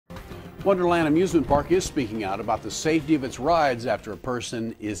Wonderland Amusement Park is speaking out about the safety of its rides after a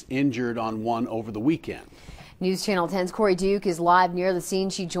person is injured on one over the weekend. News Channel 10's Cori Duke is live near the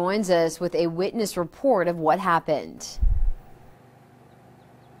scene. She joins us with a witness report of what happened.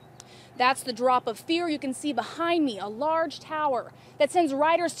 That's the drop of fear you can see behind me, a large tower that sends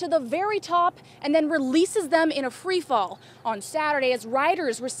riders to the very top and then releases them in a free fall. On Saturday, as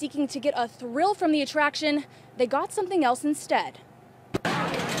riders were seeking to get a thrill from the attraction, they got something else instead.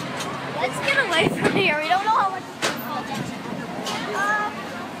 Let's get away from here. We don't know how much it's going to fall down.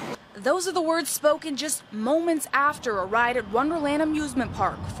 Those are the words spoken just moments after a ride at Wonderland Amusement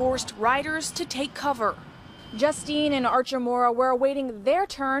Park forced riders to take cover. Justine and Archer Mora were awaiting their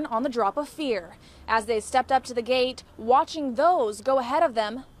turn on the drop of fear. As they stepped up to the gate, watching those go ahead of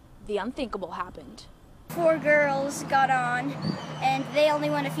them, the unthinkable happened. 4 girls got on, and they only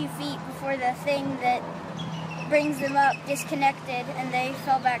went a few feet before the thing that brings them up disconnected, and they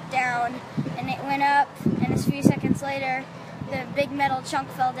fell back down, and it went up, and a few seconds later the big metal chunk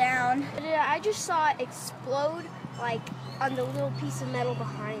fell down. I just saw it explode like on the little piece of metal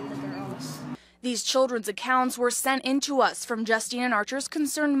behind the girls. These children's accounts were sent in to us from Justine and Archer's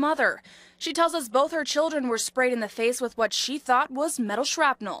concerned mother. She tells us both her children were sprayed in the face with what she thought was metal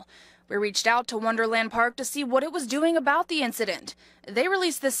shrapnel. We reached out to Wonderland Park to see what it was doing about the incident. They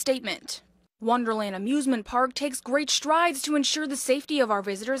released this statement. Wonderland Amusement Park takes great strides to ensure the safety of our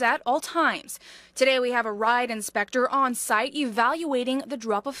visitors at all times. Today we have a ride inspector on site evaluating the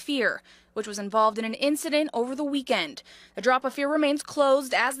drop of fear, which was involved in an incident over the weekend. The drop of fear remains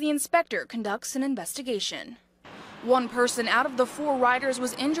closed as the inspector conducts an investigation. One person out of the 4 riders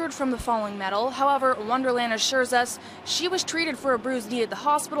was injured from the falling metal. However, Wonderland assures us she was treated for a bruise knee at the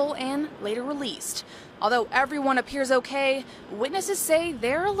hospital and later released. Although everyone appears okay, witnesses say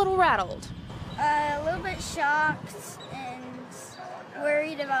they're a little rattled. A little bit shocked and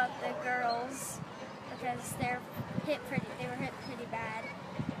worried about the girls because they were hit pretty bad,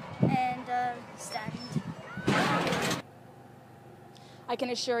 and stunned. I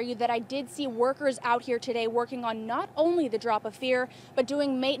can assure you that I did see workers out here today working on not only the drop of fear, but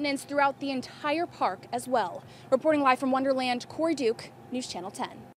doing maintenance throughout the entire park as well. Reporting live from Wonderland, Cori Duke, News Channel 10.